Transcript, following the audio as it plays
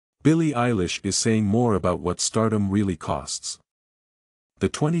Billie Eilish is saying more about what stardom really costs. The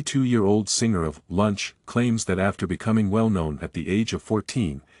 22-year-old singer of Lunch claims that after becoming well-known at the age of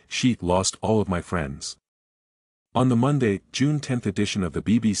 14, she lost all of my friends. On the Monday, June 10 edition of the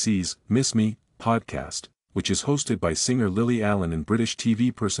BBC's Miss Me podcast, which is hosted by singer Lily Allen and British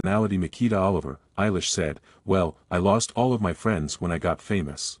TV personality Makita Oliver, Eilish said, "Well, I lost all of my friends when I got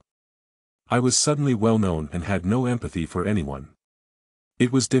famous. I was suddenly well-known and had no empathy for anyone.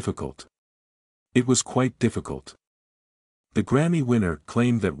 It was difficult. It was quite difficult." The Grammy winner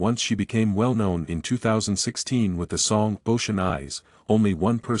claimed that once she became well-known in 2016 with the song Ocean Eyes, only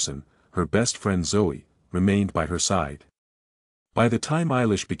one person, her best friend Zoe, remained by her side. By the time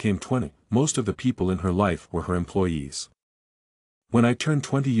Eilish became 20, most of the people in her life were her employees. "When I turned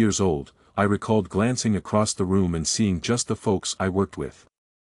 20 years old, I recalled glancing across the room and seeing just the folks I worked with.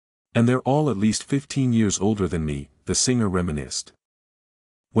 And they're all at least 15 years older than me," the singer reminisced.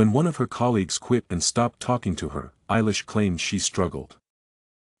 When one of her colleagues quit and stopped talking to her, Eilish claimed she struggled.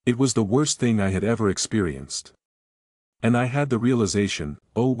 "It was the worst thing I had ever experienced. And I had the realization,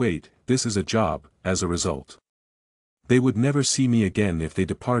 oh wait, this is a job," as a result. "They would never see me again if they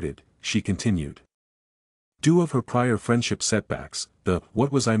departed," she continued. Due of her prior friendship setbacks, the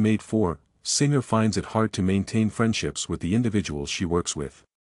 "what was I made for" singer finds it hard to maintain friendships with the individuals she works with.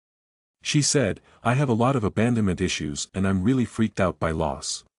 She said, "I have a lot of abandonment issues and I'm really freaked out by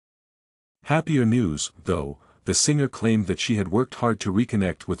loss." Happier news, though, the singer claimed that she had worked hard to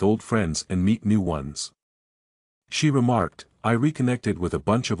reconnect with old friends and meet new ones. She remarked, "I reconnected with a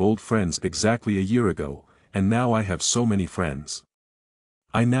bunch of old friends exactly a year ago, and now I have so many friends.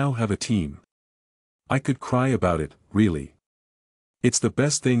 I now have a team. I could cry about it, really. It's the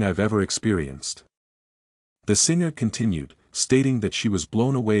best thing I've ever experienced." The singer continued, stating that she was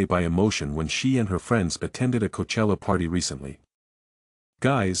blown away by emotion when she and her friends attended a Coachella party recently.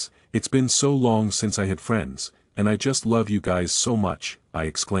 "Guys, it's been so long since I had friends, and I just love you guys so much," I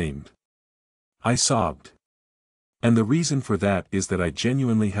exclaimed. I sobbed. "And the reason for that is that I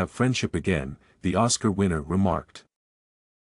genuinely have friendship again," the Oscar winner remarked.